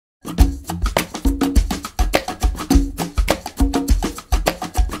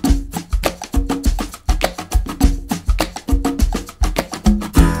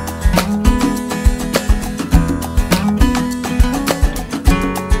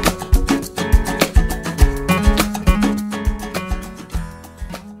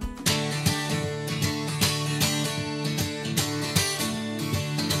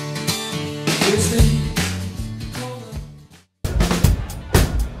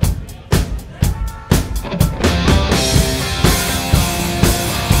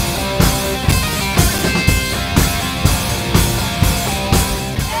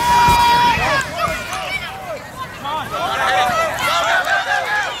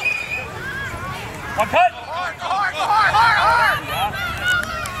One cut.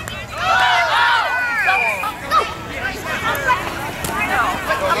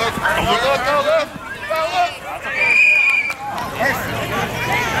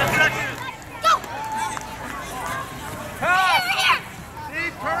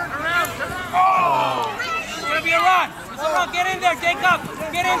 Get in there, Jacob!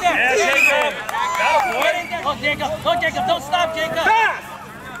 Get in there! Yeah, Jacob! Get in there! Go, Jacob! Go, Jacob! Don't stop, Jacob! Pass!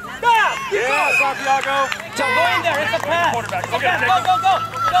 Stop! Yeah, Santiago! Go in there! It's a pass! Quarterback. Go, go, go!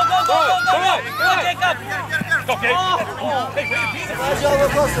 Go, Jacob! Go, Gabe!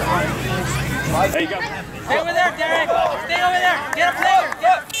 There you go. Stay over there, Derek! Stay over there! Get a player!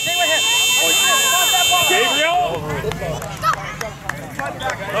 Stay with him! Stop that ball! Gabriel!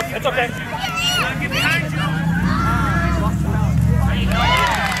 Look, it's okay. Get behind you!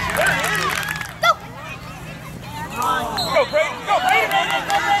 Go, Brayden! Go, Brayden!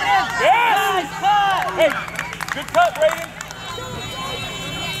 Yes! Nice cut! Hey, good cut, Brayden!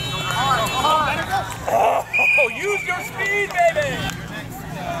 Oh, use your speed, baby!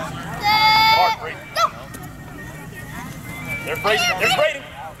 Hard, Brayden. There's Brayden. There's Brayden.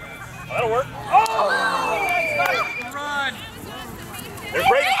 Oh, that'll work. Oh! Run! There's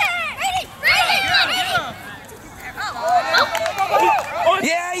Brayden.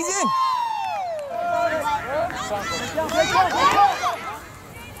 Yeah, he's in.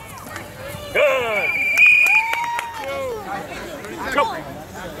 Good. Go.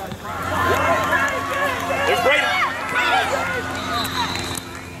 There's Brayden.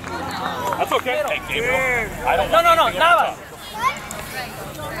 That's okay. Hey, Gabriel. I don't No, Nava.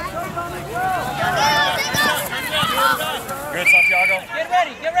 Good, Santiago.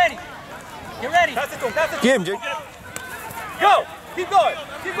 Get ready. Pass it to him. Get him, Jake. Go. Keep going.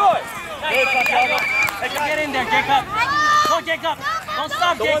 Good, Santiago. Hey, get in there, Jacob. Go, Jacob. Don't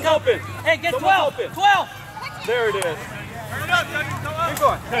stop, The Jacob. one's open. Hey, get Someone's 12. open. 12. There it is. Turn it up, Keep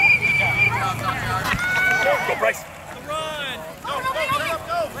going. Go, Bryce. Run.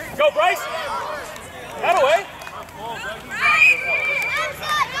 Go, Bryce. That away.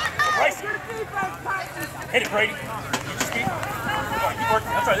 Bryce. Hit it, Brady. Keep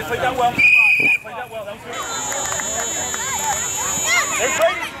working. That's right. They played that well. That was good. There's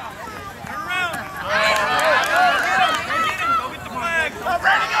Brady. Turn around. Go get the flag. Go,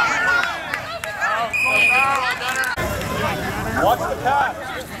 Brady, go. Watch the pass.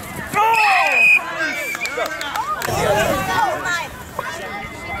 Go!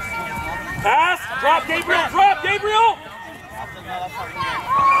 Pass. Drop, Gabriel.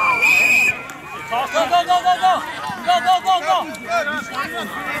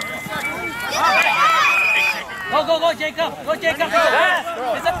 Go. Go, Jacob. Go, Jacob. Pass.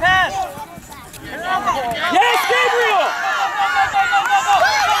 It's a pass. Yes, Gabriel.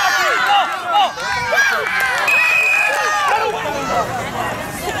 Go.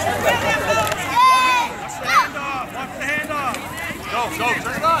 Watch the handoff. Go,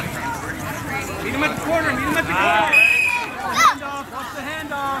 turn it on. Meet him at the corner. Handoff, watch the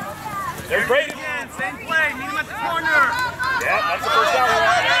handoff. There's Brady. Again, same play. Meet him at the corner. Yeah, that's the first down.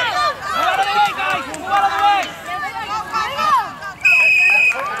 Move out of the way, guys. Move out of the way.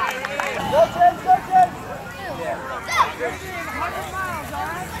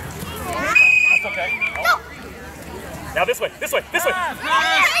 That's okay. Now this way.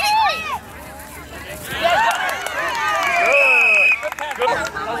 Good. A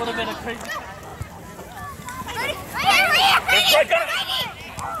little bit of crazy. Right,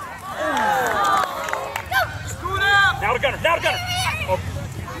 Gunner. Now to Gunner. Oh.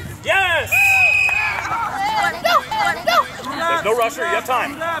 Yes! There's no rusher. You have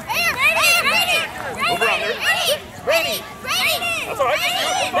time. Move around there. Ready. That's all right.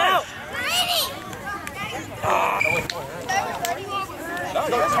 Now.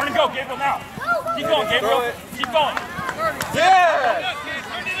 Turn and go, Gabriel, now. Keep going, Gabriel. Keep going. Yeah!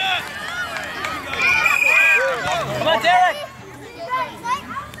 Come on, Derek.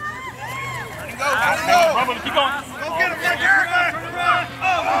 Run with it. Keep going. Go get him, Derek.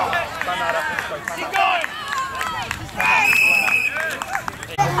 Keep going.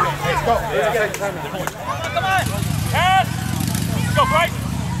 Let's go. Come on. Pass. Go, Bryce.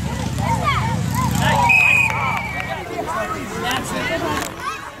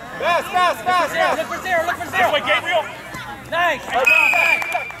 Fast. Look for zero. This way, Gabriel. Nice. Get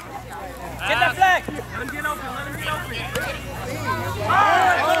that flag. Let him get open.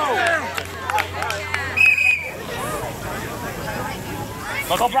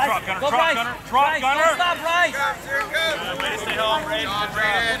 Go, Bryce. Trot, Gunner. Don't stop, Bryce. Way to stay home,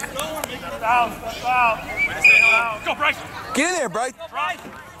 Brayden. Step out. Way to stay home. Go, Bryce. Get in there, Bryce. Go, Bryce.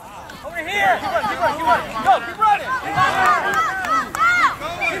 Over here! Keep running, keep running, keep running! Go, keep running! Keep running!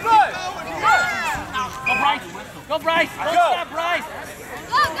 Go, Bryce! Go, Bryce! Don't stop, Bryce!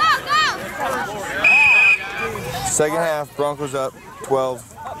 Go, go, go! Second half, Broncos up 12.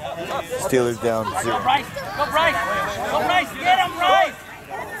 Steelers down 0. Go, Bryce! Go, Bryce! Go, Bryce! Get him, Bryce!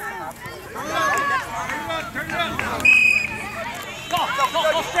 Go, go, go,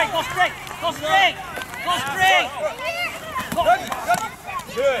 go straight, go straight! Go straight! Go straight! Go!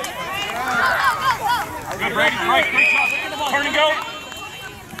 Good. Good, Brady. Right, great job. Turn and go.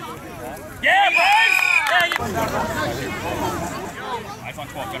 Yeah, Bryce! Eyes on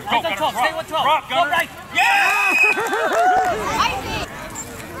 12. Go, Eyes on 12. Stay with 12. Drop, Go, Gunner. Bryce! Yeah!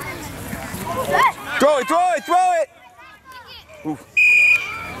 Throw it, throw it, throw it! Oof.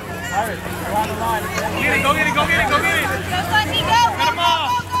 Get it, go get it, go get it, go get it. Go, Bunny, go! Cut him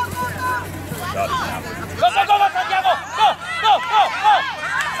off. Go, go, go, go, Santiago! Go, go, go, go!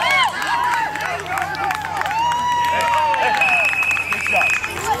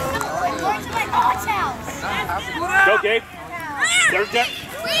 Go, Gabe. There's Derek.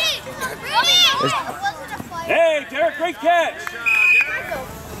 Hey, Derek, great catch.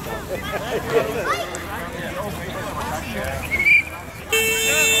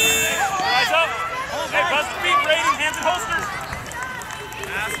 Rise up. Hey, bust the feet, Brady. Hands and holsters.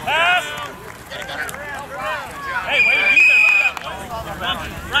 Pass. Hey, wait a minute. Look at that.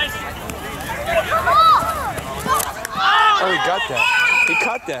 Rice. Oh, he got that. He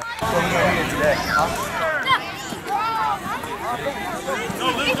caught that. Go,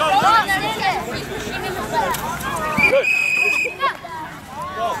 Luke, go. Good.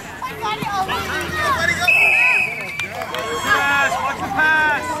 Pass. Watch the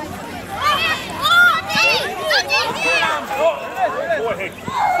pass. Oh, boy, hey.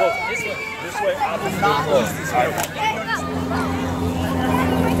 Close. This way. Out this way. Close.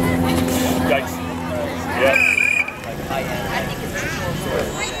 Yikes. Yeah.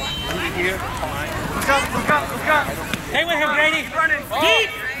 Look up, look up, look up. Stay with him, Brady! Deep!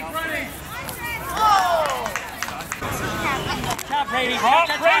 Chop, Brady! Drop,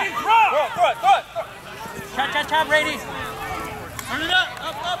 Chop, Brady, chop, drop! Throw it. chop, chop, chop, Brady! Turn it up, up.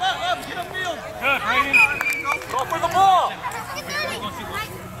 Get upfield. Good, Brady. Go for the ball.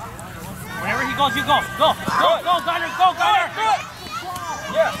 Wherever he goes, you go. Go, Gunner, go, Gunner!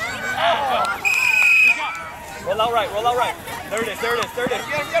 Yeah. Good job. Roll out right. There it is. Get him,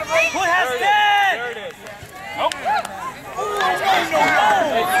 Brady. Who has 10? There it is. Nope. Throw it.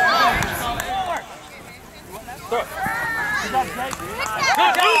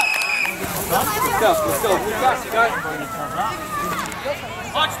 Good job. Let's go. We got you guys.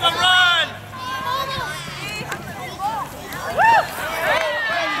 Watch the run.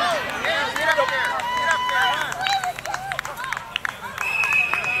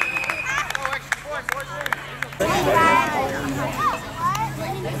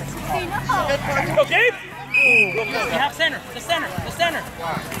 Go, Gabe. You have center. The center.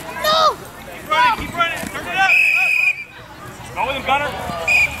 No! Keep running. Turn it up. Go with him, Gunner.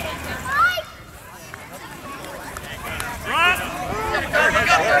 Run.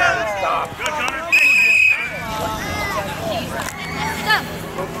 Stop. Good, Gunner.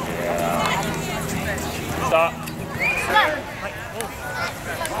 Stop.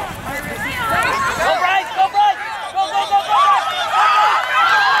 Go, Bryce! Go, Bryce! Go, Bryce!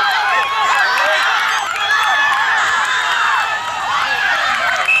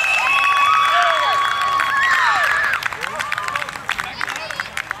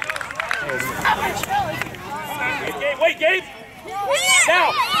 Wait, Gabe.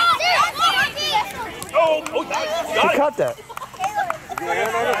 Now. Oh, got He it. caught that.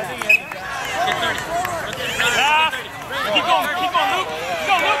 Keep going, Luke.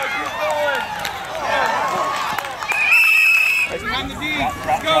 Go, Luke. Behind the D.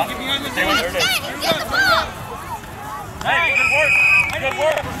 Let's go. Get behind the D. There it is. Hey, good work. Good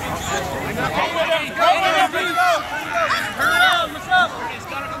work. Go with him. Turn around. What's up?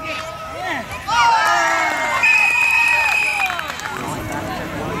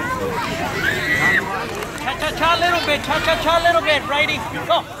 Cha-cha-cha a little bit. Cha-cha-cha a little bit, Brady.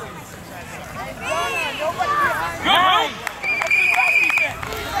 Go. Good.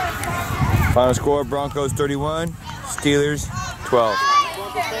 Final score, Broncos 31, Steelers 12.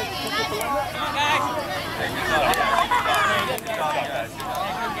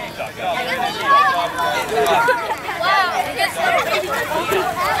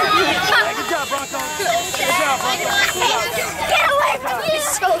 Good job, Broncos. Get away from me!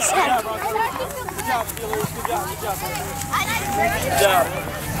 So sad. Good job.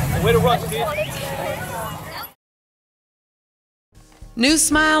 Way to rush, kid. New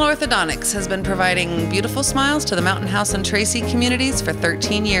Smile Orthodontics has been providing beautiful smiles to the Mountain House and Tracy communities for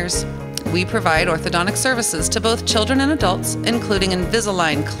 13 years. We provide orthodontic services to both children and adults, including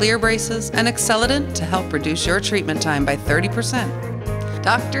Invisalign clear braces and Excellident to help reduce your treatment time by 30%.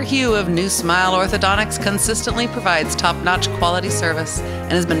 Dr. Hugh of New Smile Orthodontics consistently provides top-notch quality service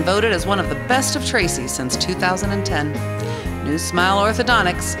and has been voted as one of the best of Tracy since 2010. New Smile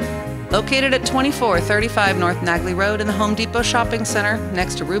Orthodontics, located at 2435 North Nagley Road in the Home Depot Shopping Center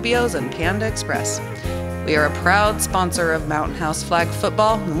next to Rubio's and Panda Express. We are a proud sponsor of Mountain House Flag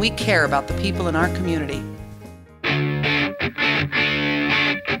Football, and we care about the people in our community.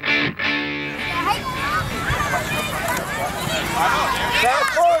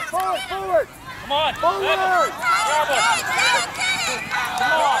 Forward! Come on! Forward! Come on!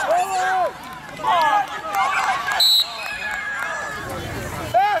 Forward! Come on!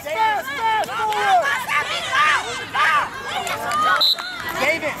 Fast! Forward!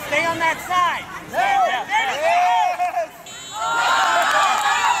 David, stay on that side!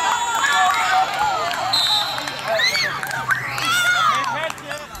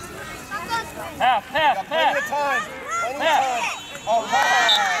 Half. Plenty of time. All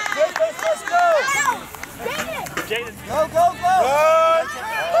right. Let's go. Jaden. Go. Run.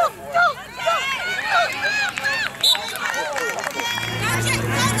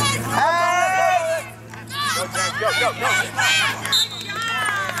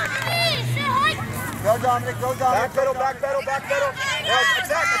 Go, Dominic. Back pedal. Attack.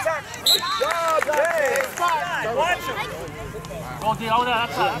 Good job, James. Watch him. Go, D. Hold on.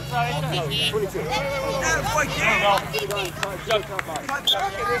 That's right there. 22.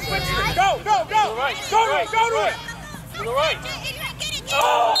 Go. Go to it. To the right.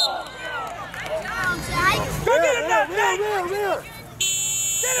 Oh! Go get him now, rear.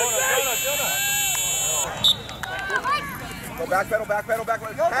 Get him, Go back pedal. Pass.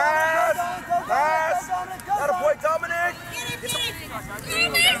 Got a point, Dominic.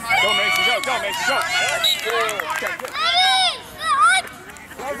 Go, Mason, go.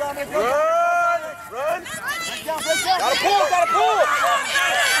 Go, Dominic, run. Got a pull.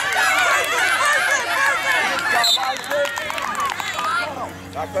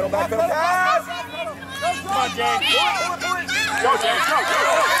 Back pedal, pass. Come on, James. Go, James, go.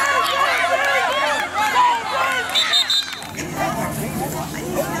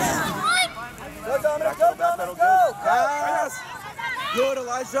 Go, Dominic, go. Pass. Good,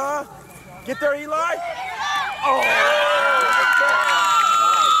 Elijah. Get there, Eli. Oh!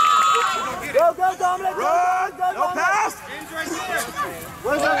 Go, Dominic. Run. No pass.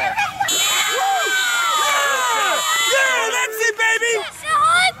 Where's that? Yeah, that's it, baby.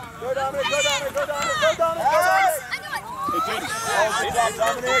 Go, Dominic.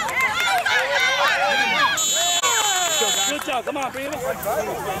 Good job. Come on, baby. Go.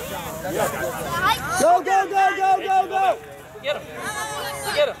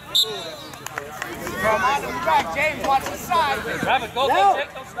 Get him. Come on, we're back. James, watch the side. Grab it. Go,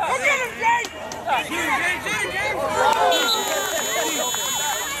 Jake. Don't stop. Go get him, James. James.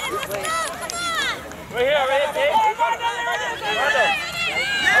 We're here, right, James.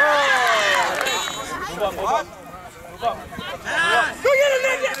 Move up. Go get him,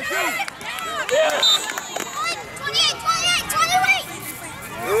 Nick. Yes. 28.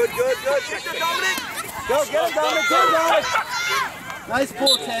 Good. Get there, Dominic. Go, get him, Dominic. Go. Nice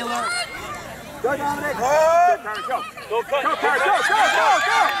pull, Taylor. Go, Dominic. Go. Go.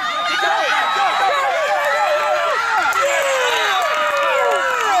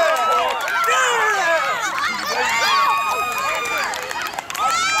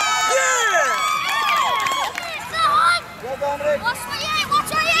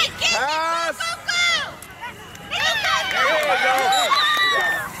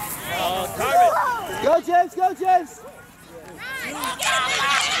 Go, James.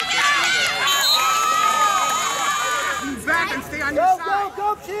 Back and stay on your side.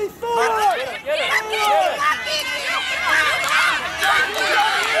 Go, Chief. Forward. Get it.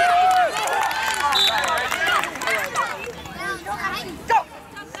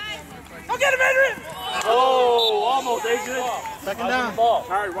 Go get him, Adrian. Oh, almost, Adrian. Second down. All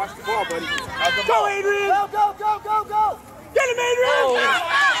right, watch the ball, buddy. Go, Adrian. Go. Get him, Adrian.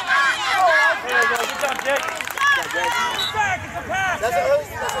 There you go. Good job, Jake. Back. It's a pass. That's a early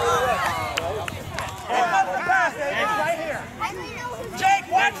Pass, Adrian. Right here. Jake,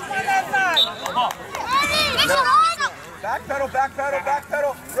 watch him on that side. Come on. Back pedal.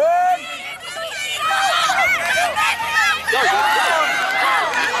 Run.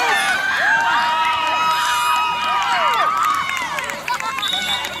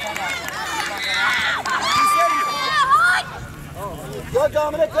 Go,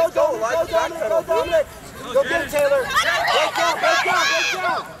 Dominic, go Dominic, go Dominic, go Dominic. Go get it, Taylor. Break down, break down, break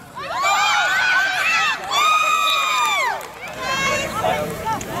down.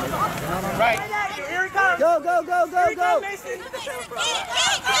 Right. Here he comes. Go, go, go, go, go. Mason. Go,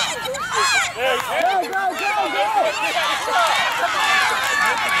 go, go, go.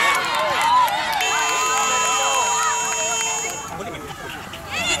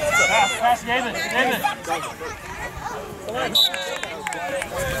 Pass, David. David.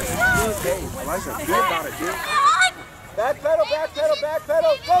 Back pedal, back pedal, back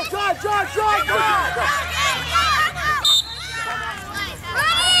pedal. Go, drive, drive, drive, drive.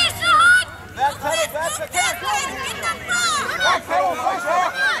 Back pedal, back pedal. Back pedal, back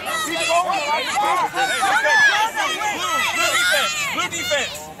pedal. Keep going. Blue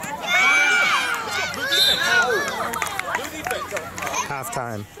defense.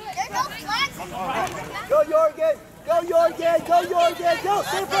 Halftime. Go, Jorgen. Go, Jorgen. Go, Jorgen. Go,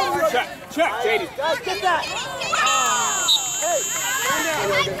 stay from you. Check, JD. Guys, get that. Hey,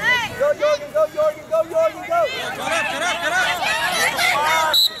 go, Jorgen. Go, Jorgen. Go, Jorgen. Go. Get up.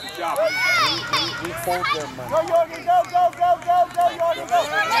 Good job. We fold them, man. Go, Jorgen. Go, go, go, go, go, Jorgen. Go.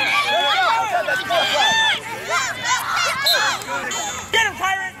 Get him,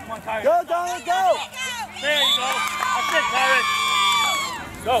 Kyron. Come on, Kyron. Go, Donald. Go. There you go. That's it, Kyron.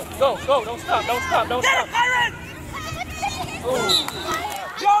 Go, go, go. Don't stop, don't stop, don't stop. Get him, Kyron.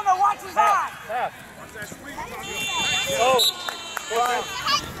 Jonah, watch his eye. Pass. Go.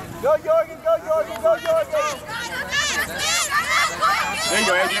 Go, Jorgen. Go, Jorgen. Go, Jorgen. There you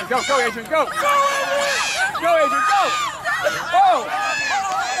go, Adrian. Go, go, Adrian. Go. Go, Adrian. Go. Oh.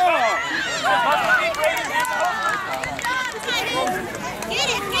 Oh.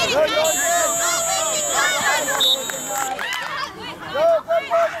 Go, Jorgen. Go, go,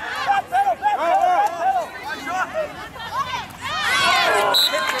 Jorgen. Back pedal, back pedal, back pedal.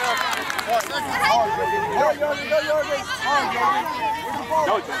 Go, Jorgen. Go, Jorgen.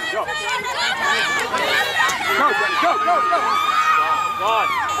 Go, Jordan. Go. Go, Jordan. Go, go, go. God.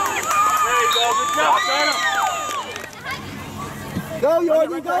 There you go. Good job, Jonah. Go,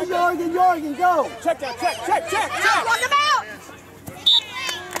 Jorgen. Go, Jorgen. Jorgen, go. Check that. Check. Look him out!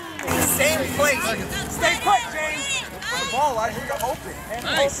 Same place. Stay quick, James. The ball, I think you're open.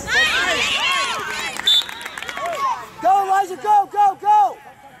 Nice. Go, Elijah. Go, go, go.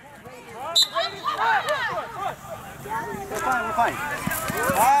 We're fine.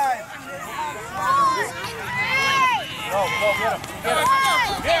 Go, get him.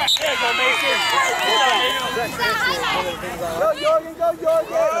 Yeah, there you go, Mason. Go, Jorgen. Go,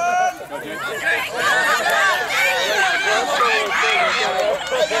 Jorgen.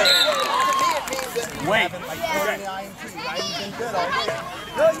 Wait.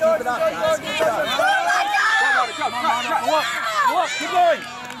 Go, Jorgen. Go, Jorgen. Go up, keep going.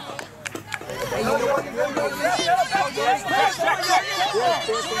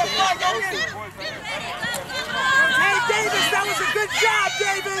 Hey, Davis, that was a good job,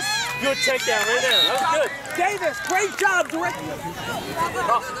 Davis. Good takedown right there. That was good. Davis, great job, direct.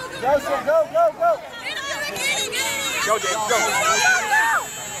 Go, sir. Go, go, go. Go, James. Go.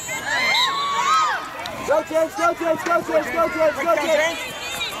 Go, James. Go, James. Go, James. Go, James. Go, James.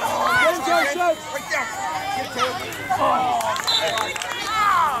 James, James.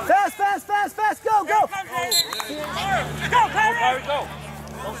 Fast. Go, go. Go, Kyrie, go.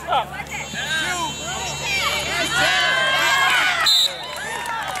 Don't stop.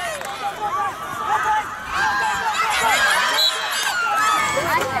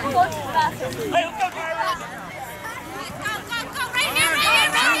 Hey, let's go, Kyrie.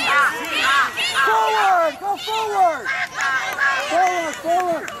 Forward. Go forward. Forward. Go.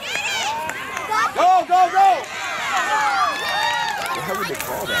 How would they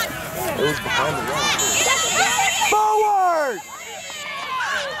call that? It was behind the wall. Forward.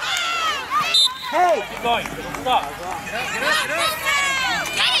 Hey. Keep going. Don't stop.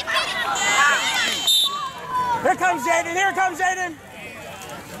 Here comes Jaden.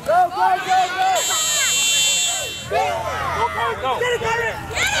 Go. Go, Kyrie, go. Get it, Kyrie.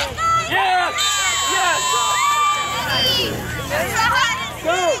 Yes!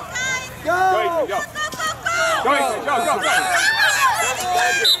 Go.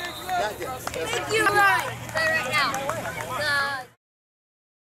 Thank you. Right now.